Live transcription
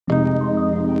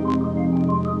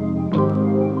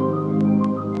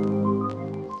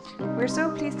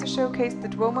to showcase the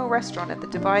Duomo restaurant at the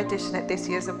Dubai edition at this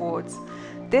year's awards.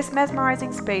 This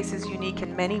mesmerizing space is unique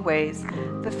in many ways,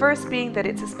 the first being that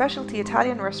it's a specialty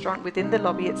Italian restaurant within the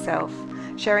lobby itself.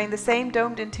 Sharing the same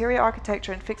domed interior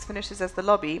architecture and fixed finishes as the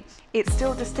lobby, it's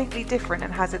still distinctly different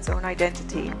and has its own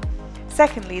identity.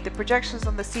 Secondly, the projections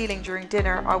on the ceiling during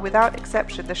dinner are without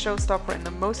exception the showstopper and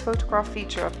the most photographed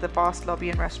feature of the vast lobby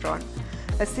and restaurant.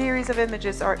 A series of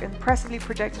images are impressively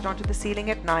projected onto the ceiling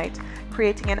at night,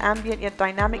 creating an ambient yet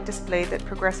dynamic display that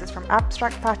progresses from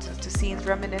abstract patterns to scenes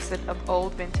reminiscent of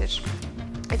old vintage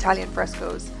Italian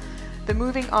frescoes. The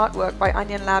moving artwork by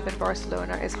Onion Lab in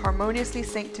Barcelona is harmoniously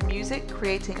synced to music,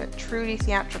 creating a truly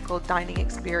theatrical dining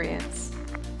experience.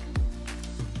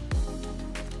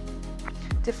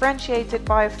 Differentiated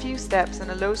by a few steps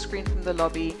and a low screen from the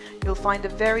lobby, you'll find a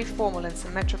very formal and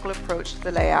symmetrical approach to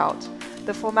the layout.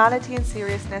 The formality and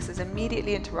seriousness is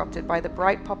immediately interrupted by the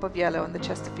bright pop of yellow on the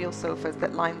Chesterfield sofas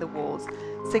that line the walls,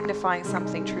 signifying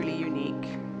something truly unique.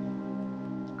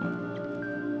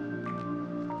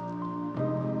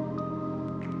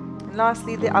 And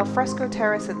lastly, the alfresco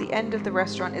terrace at the end of the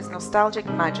restaurant is nostalgic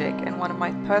magic and one of my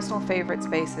personal favorite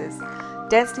spaces.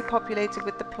 Densely populated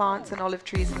with the plants and olive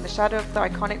trees in the shadow of the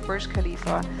iconic Burj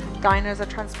Khalifa, diners are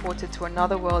transported to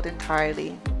another world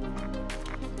entirely.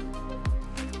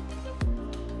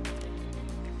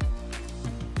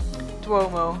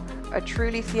 Duomo, a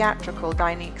truly theatrical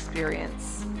dining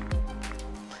experience.